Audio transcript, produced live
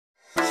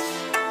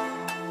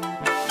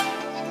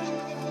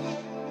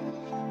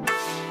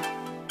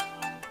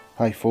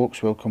Hi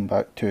folks, welcome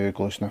back to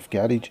Glowsniff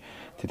Garage.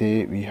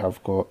 Today we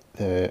have got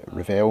the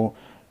Revell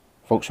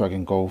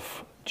Volkswagen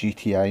Golf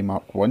GTi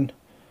Mark 1.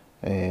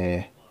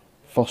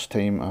 First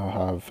time I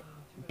have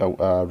built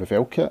a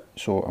Revell kit,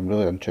 so I'm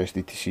really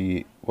interested to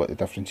see what the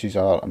differences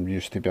are. I'm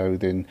used to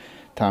building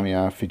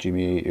Tamiya,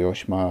 Fujimi,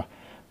 Aoshima,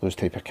 those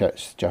type of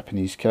kits,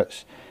 Japanese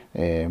kits.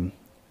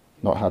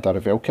 Not had a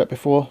Revell kit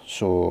before,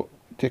 so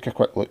take a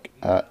quick look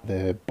at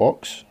the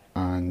box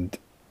and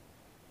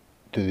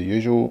do the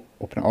usual,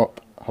 open it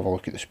up, have a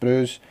look at the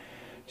sprues,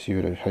 see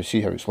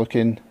how it's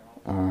looking,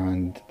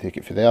 and take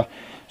it from there.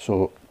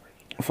 So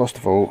first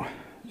of all,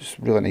 it's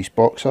a really nice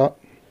box art,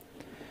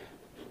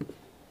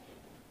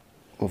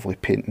 lovely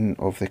painting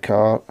of the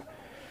car.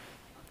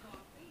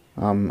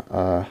 I'm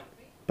a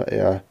bit of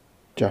a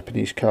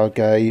Japanese car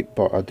guy,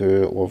 but I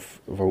do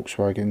love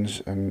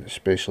Volkswagens, and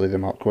especially the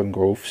Mark 1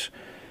 Golfs.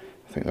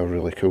 I think they're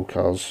really cool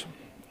cars.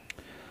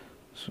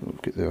 So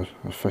we've got the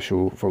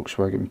official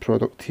Volkswagen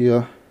product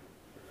here.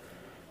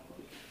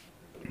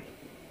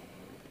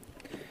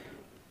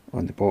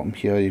 On the bottom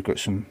here you've got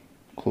some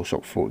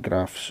close-up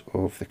photographs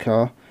of the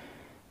car.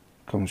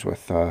 Comes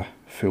with a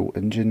full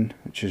engine,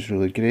 which is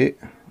really great.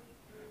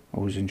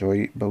 Always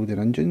enjoy building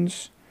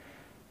engines.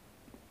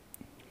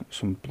 Got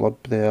some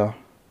blurb there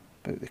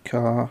about the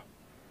car.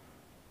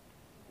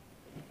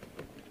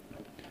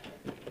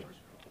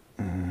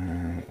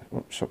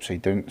 Whoops,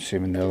 upside down,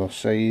 same on the other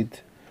side.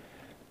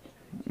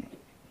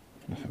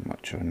 Nothing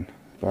much on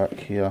the back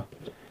here.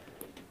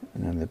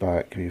 And on the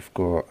back we've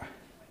got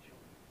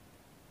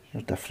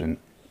some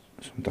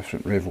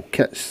different Revell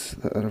kits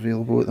that are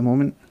available at the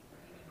moment.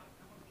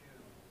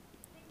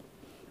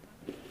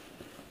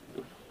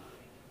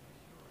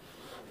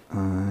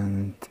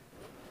 And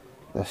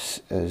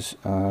this is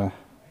a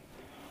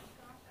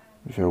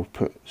Revell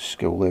put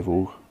skill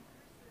level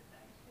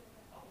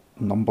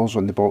numbers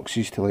on the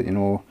boxes to let you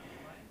know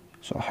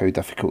sort of how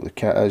difficult the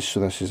kit is. So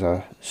this is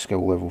a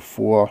skill level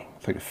 4, I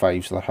think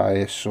 5's the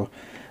highest, so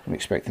I'm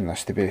expecting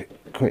this to be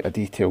quite a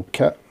detailed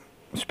kit,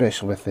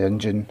 especially with the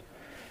engine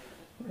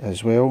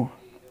as well.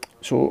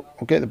 So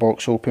I'll get the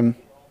box open,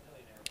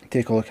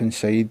 take a look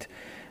inside,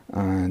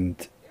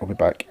 and I'll be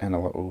back in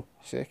a little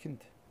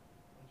second.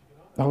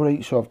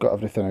 Alright, so I've got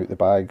everything out the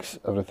bags,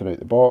 everything out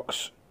the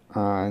box,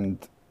 and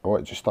I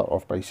want to just start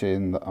off by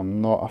saying that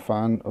I'm not a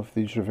fan of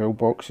these Revell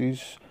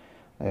boxes.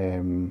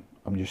 I'm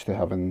used to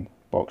having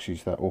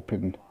boxes that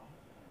open,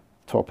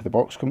 top of the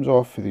box comes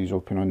off, these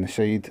open on the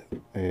side,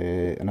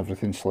 and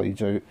everything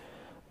slides out.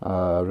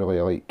 I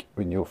really like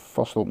when you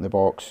first open the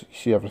box, you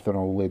see everything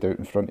all laid out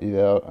in front of you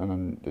there,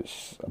 and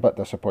it's a bit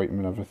disappointing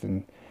when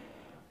everything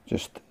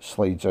just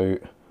slides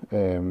out.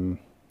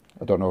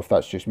 I don't know if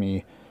that's just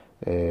me,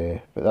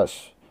 but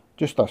that's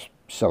just a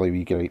silly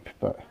wee gripe,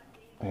 but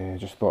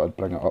just thought I'd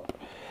bring it up.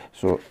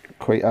 So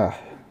quite a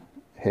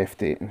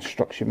hefty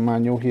instruction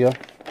manual here.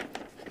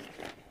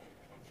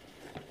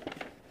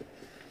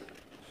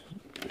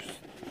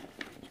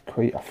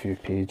 Quite a few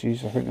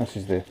pages. I think this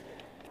is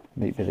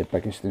might be the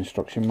biggest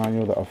instruction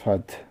manual that I've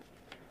had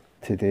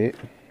to date.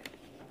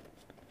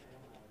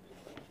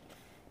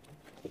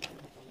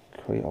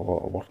 Quite a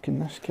lot of work in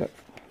this kit.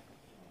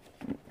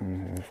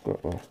 And we've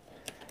got our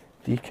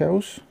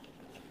decals.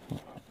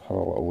 Have a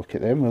little look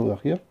at them while they're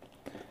here.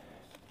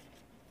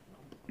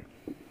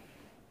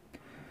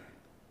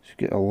 So you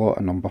get a lot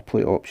of number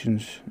plate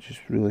options, which is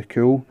really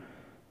cool.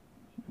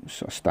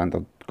 It's a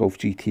standard Golf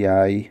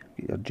GTi,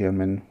 get your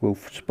German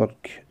Wolfsburg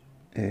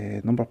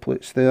number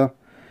plates there.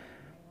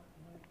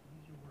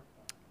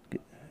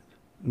 Get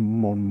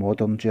more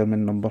modern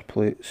German number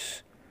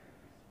plates.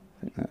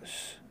 I think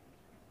that's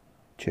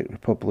Czech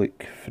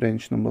Republic,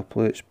 French number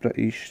plates,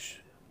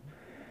 British,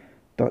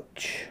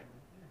 Dutch,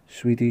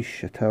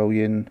 Swedish,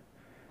 Italian,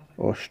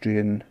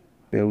 Austrian,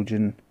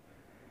 Belgian.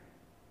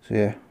 So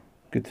yeah,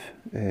 good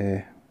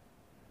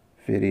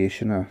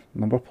variation of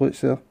number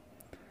plates there.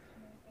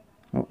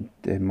 Oh,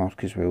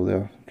 Denmark as well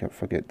there, can't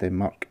forget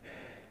Denmark.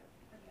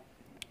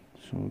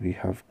 So we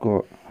have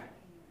got,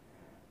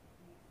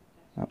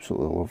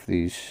 absolutely love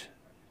these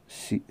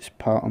seats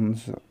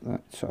patterns,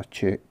 that sort of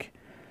Czech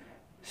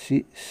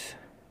seats.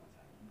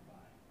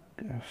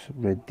 Got a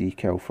red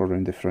decal for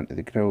around the front of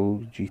the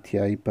grille,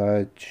 GTI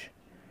badge,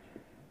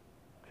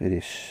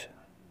 various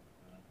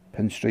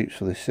pinstripes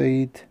for the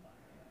side,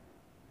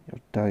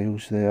 your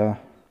dials there.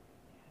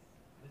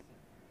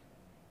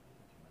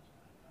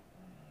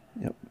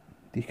 Yep,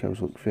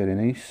 decals look very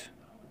nice.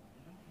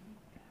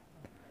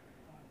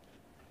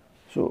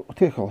 So we'll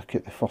take a look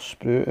at the first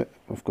sprue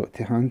I've got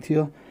to hand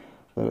here.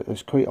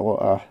 There's quite a lot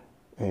of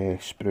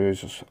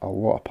sprues, there's a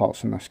lot of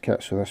parts in this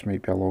kit, so this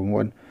might be a long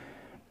one.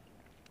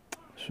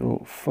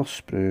 So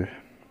first sprue,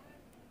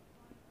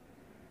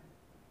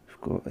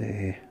 we've got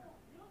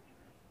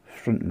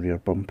front and rear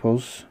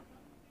bumpers,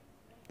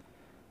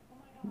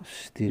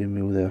 steering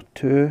wheel there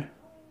too,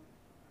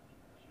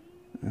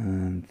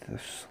 and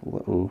this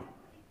little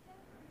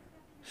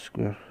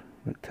square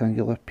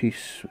rectangular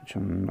piece, which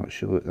I'm not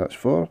sure what that's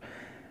for.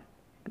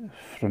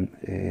 Front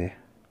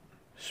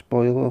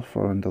spoiler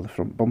for under the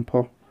front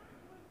bumper,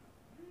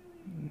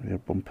 rear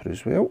bumper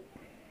as well.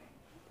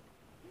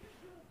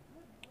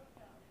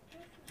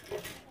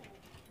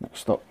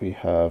 Next up we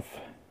have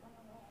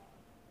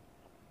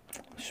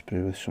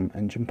spray with some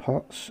engine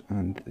parts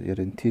and your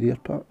interior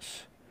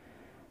parts.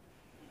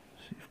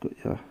 So you've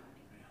got your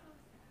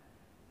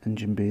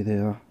engine bay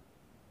there,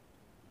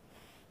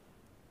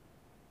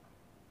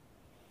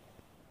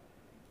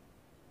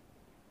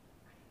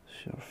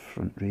 it's your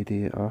front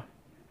radiator,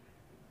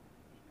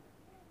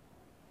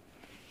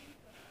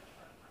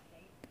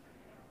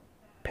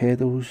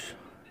 pedals,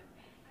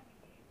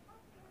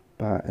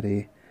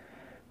 battery,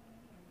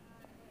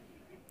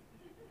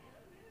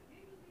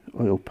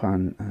 oil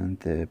pan and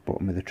the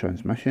bottom of the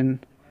transmission,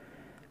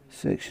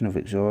 section of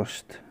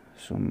exhaust,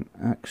 some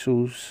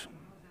axles,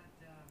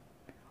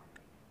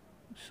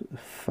 so the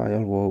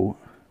firewall,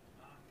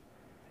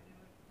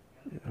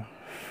 your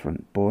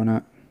front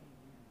bonnet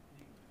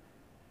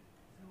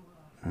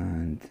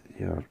and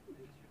your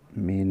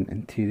main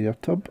interior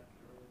tub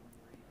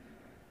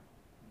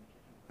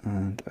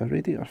and a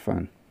radiator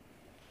fan.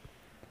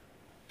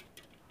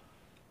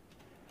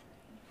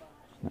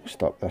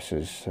 Next up, this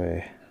is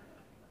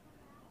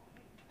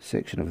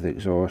section of the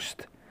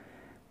exhaust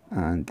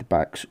and the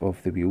backs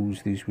of the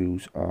wheels. These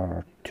wheels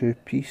are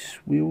 2-piece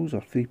wheels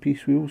or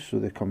 3-piece wheels, so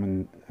they come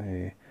in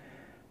a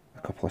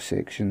couple of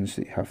sections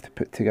that you have to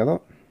put together.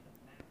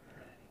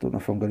 Don't know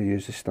if I'm going to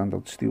use the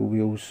standard steel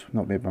wheels,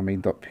 not made my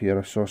mind up here.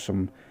 I saw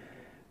someone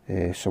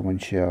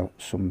share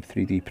some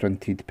 3D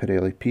printed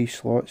Pirelli P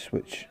slots,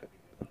 which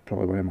are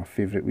probably one of my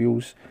favourite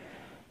wheels,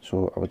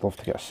 so I would love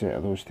to get a set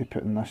of those to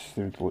put in this.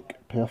 They would look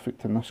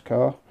perfect in this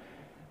car.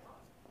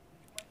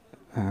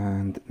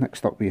 And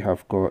next up we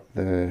have got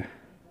the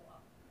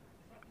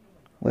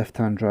left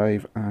hand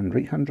drive and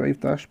right hand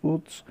drive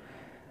dashboards,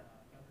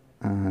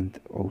 and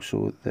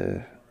also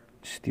the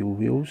steel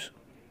wheels.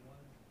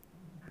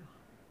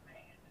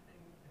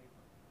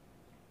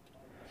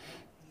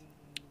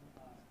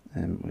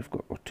 We've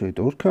got our 2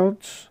 door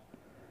cards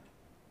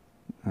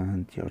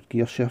and your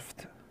gear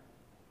shift,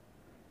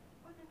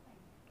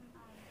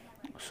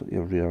 so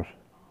your rear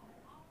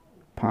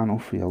panel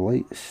for your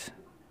lights,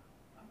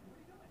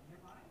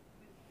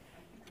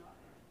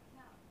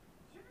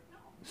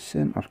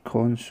 centre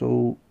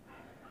console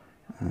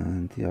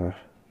and your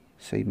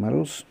side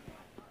mirrors.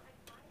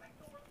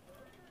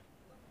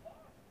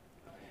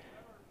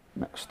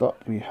 Next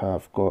up we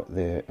have got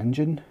the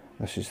engine.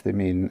 This is the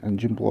main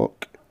engine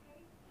block.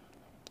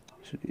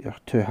 So your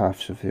 2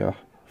 halves of your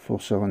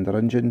 4-cylinder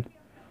engine,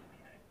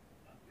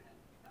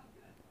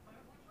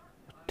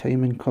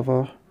 timing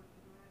cover,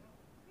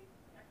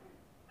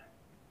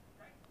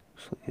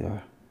 looks like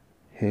your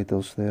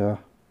headers there,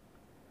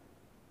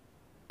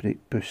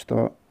 brake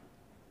booster,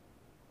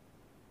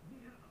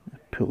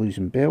 pulleys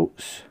and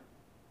belts,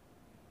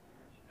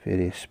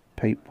 various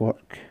pipe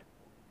work,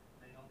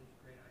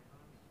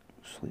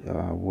 looks like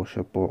a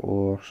washer bottle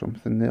or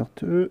something there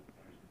too.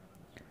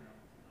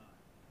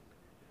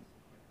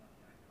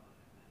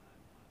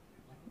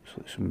 Looks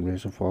like some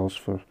reservoirs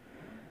for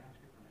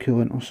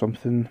coolant or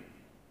something,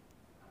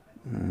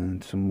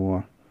 and some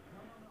more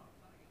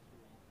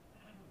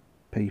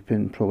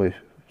piping, probably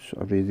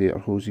sort of radiator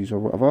hoses or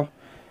whatever.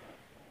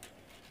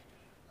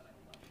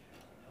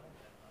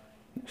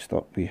 Next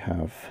up we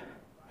have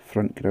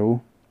front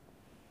grille,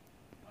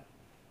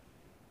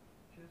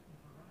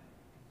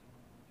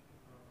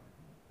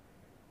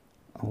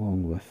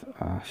 along with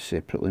a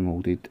separately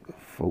moulded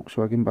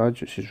Volkswagen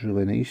badge, which is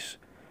really nice.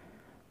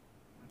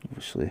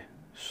 Obviously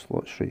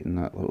slots right in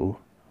that little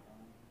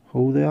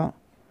hole there,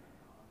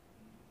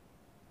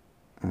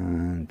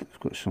 and we've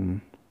got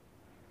some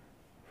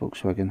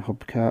Volkswagen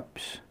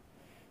hubcaps.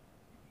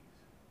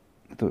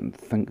 I don't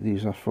think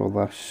these are for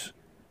this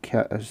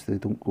kit, as they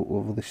don't go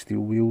over the steel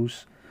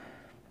wheels.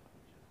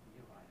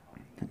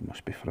 I think it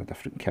must be for a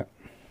different kit.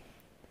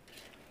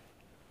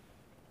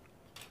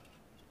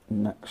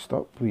 Next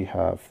up we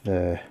have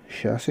the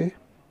chassis,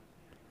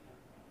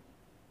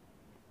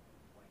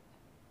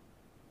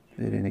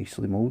 very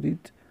nicely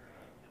moulded.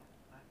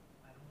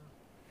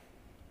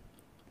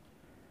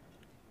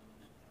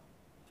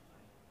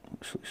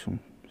 Looks like some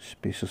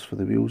spacers for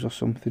the wheels or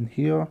something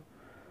here.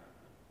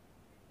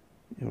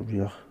 Your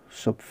rear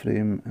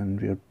subframe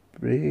and rear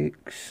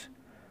brakes.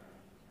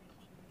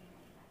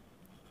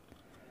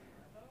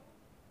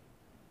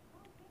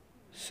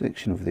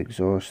 Section of the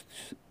exhaust,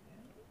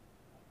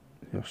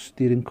 your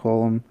steering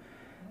column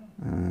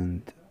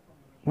and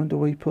window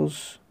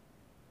wipers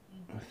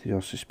with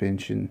your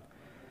suspension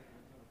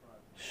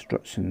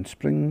struts and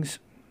springs.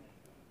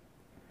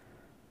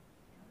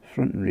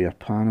 Front and rear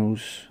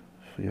panels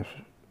for your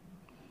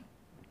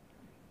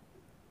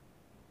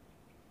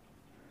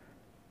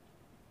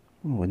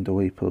window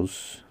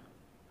wipers.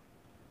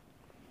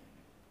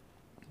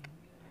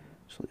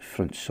 It's like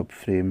front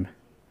subframe.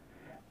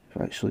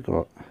 I've actually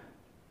got, I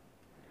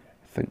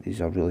think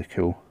these are really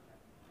cool.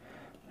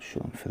 I'll show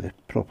them for the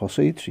proper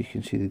side so you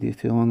can see the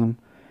detail on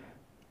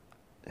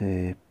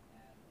them.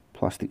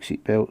 Plastic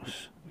seat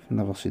belts, I've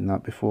never seen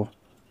that before.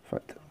 In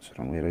fact, it's the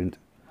wrong way around.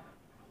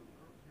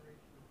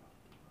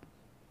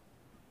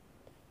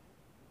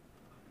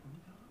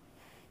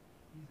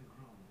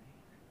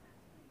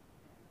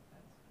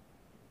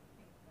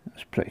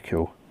 pretty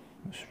cool.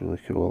 It's really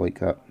cool, I like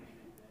that.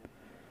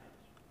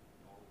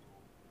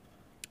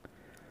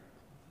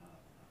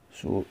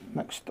 So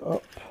next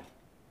up,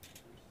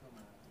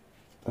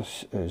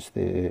 this is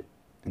the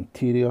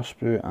interior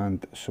sprue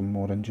and some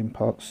more engine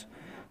parts.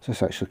 So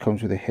this actually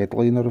comes with the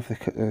headliner of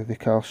the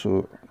car,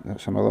 so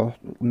that's another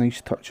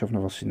nice touch. I've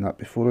never seen that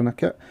before in a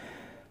kit.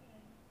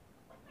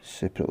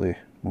 Separately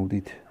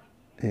moulded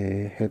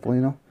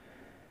headliner.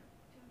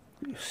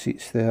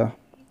 Seats there,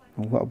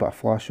 a little bit of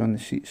flash on the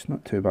seats,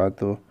 not too bad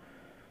though.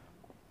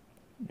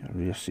 Your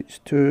rear seats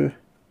too,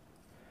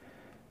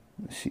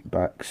 the seat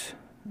backs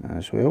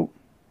as well.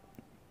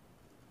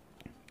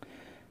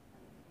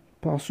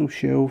 Parcel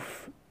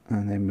shelf,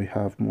 and then we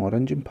have more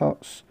engine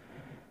parts.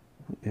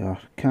 Your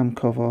cam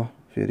cover,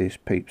 various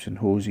pipes and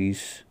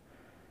hoses,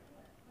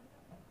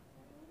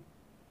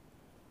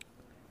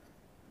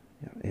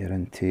 your air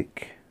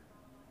intake,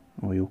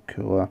 oil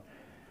cooler,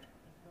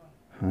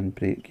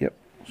 handbrake. Yep,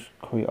 there's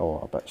quite a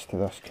lot of bits to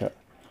this kit.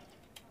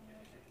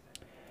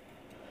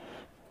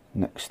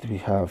 Next we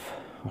have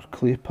our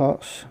clear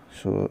parts.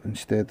 So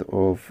instead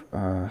of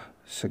a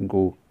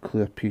single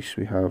clear piece,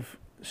 we have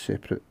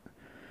separate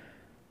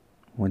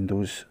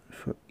windows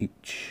for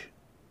each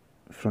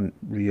front,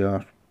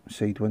 rear,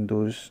 side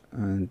windows,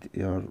 and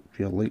your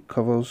rear light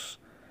covers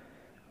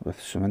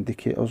with some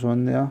indicators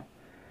on there.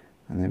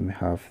 And then we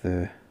have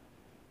the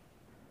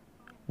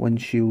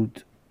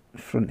windshield,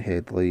 front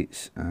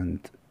headlights,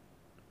 and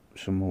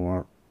some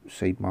more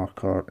side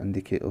marker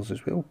indicators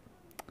as well.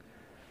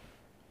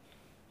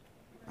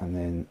 And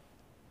then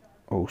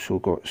also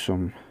got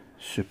some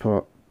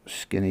super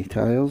skinny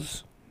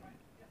tyres.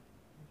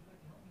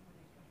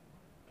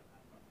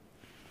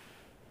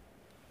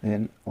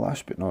 Then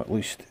last but not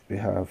least, we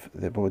have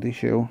the body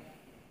shell.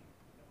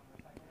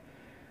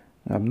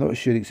 Now, I'm not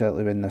sure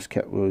exactly when this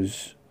kit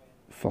was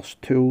first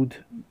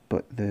tooled,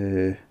 but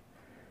the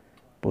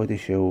body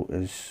shell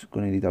is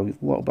going to need a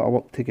little bit of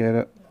work to get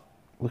it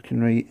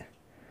looking right.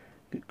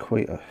 Got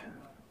quite a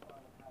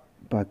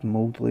bad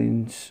mould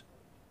lines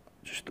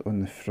just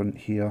on the front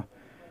here,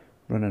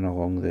 running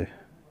along the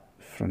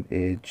front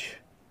edge,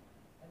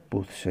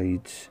 both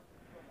sides.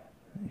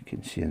 You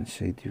can see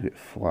inside you've got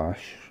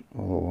flash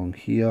all along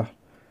here.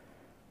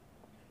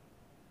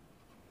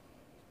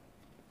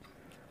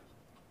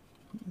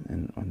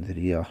 And on the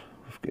rear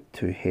we've got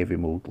two heavy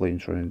mould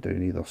lines running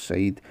down either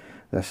side.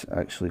 This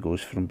actually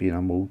goes from being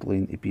a mould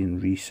line to being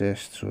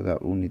recessed, so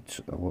that will need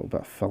a little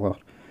bit of filler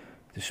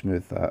to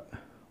smooth that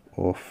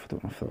off.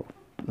 Don't know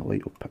if the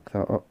light will pick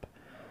that up.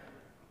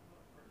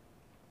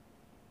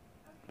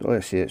 But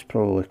let's say it's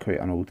probably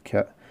quite an old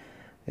kit,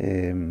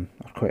 or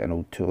quite an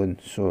old tooling,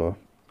 so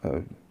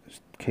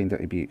it's kind of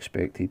to be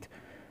expected.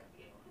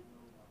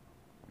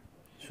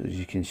 So as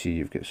you can see,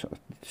 you've got sort of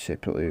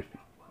separately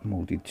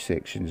moulded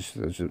sections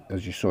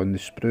as you saw in the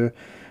sprue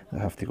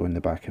that have to go in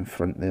the back and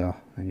front there,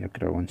 and your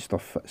grill and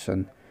stuff fits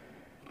in.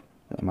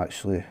 I'm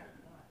actually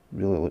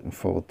really looking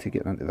forward to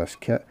getting into this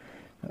kit.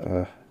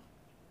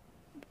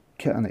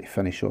 Kit I need to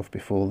finish off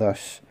before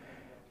this,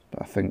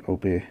 but I think I'll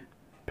be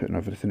putting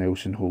everything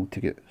else on hold to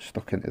get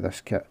stuck into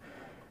this kit.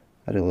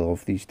 I really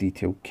love these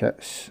detailed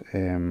kits,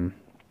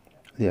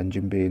 the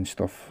engine bay and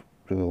stuff.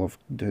 Really love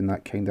doing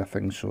that kind of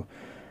thing, so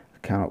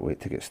I cannot wait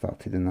to get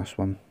started in this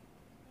one.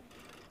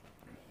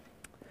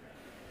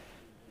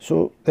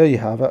 So there you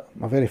have it,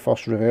 my very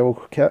first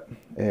Revell kit.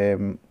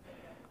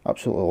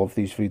 Absolutely love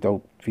these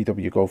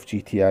VW Golf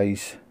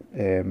GTIs.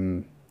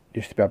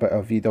 Used to be a bit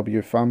of a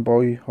VW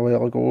fanboy a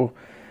while ago,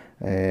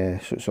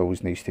 so it's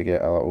always nice to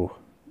get a little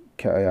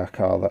kit of a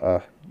car that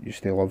I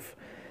used to love.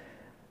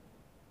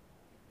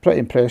 Pretty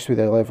impressed with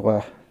the level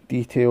of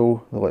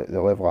detail,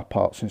 the level of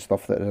parts and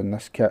stuff that are in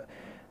this kit.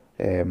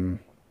 And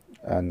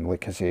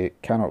like I say,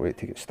 cannot wait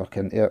to get stuck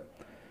into it.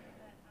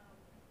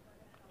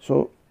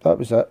 So that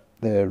was it,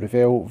 the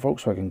Revell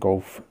Volkswagen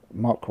Golf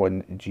Mark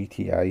 1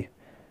 GTi.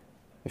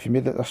 If you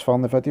made it this far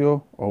in the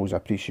video, always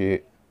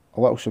appreciate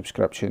a little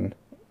subscription,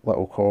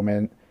 little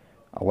comment,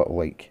 a little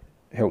like.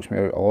 It helps me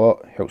out a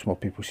lot, helps more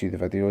people see the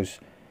videos,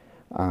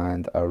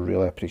 and I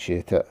really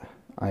appreciate it.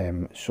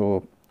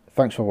 So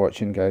thanks for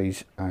watching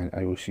guys, and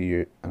I will see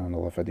you in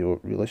another video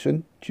really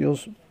soon.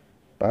 Cheers,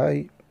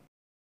 bye.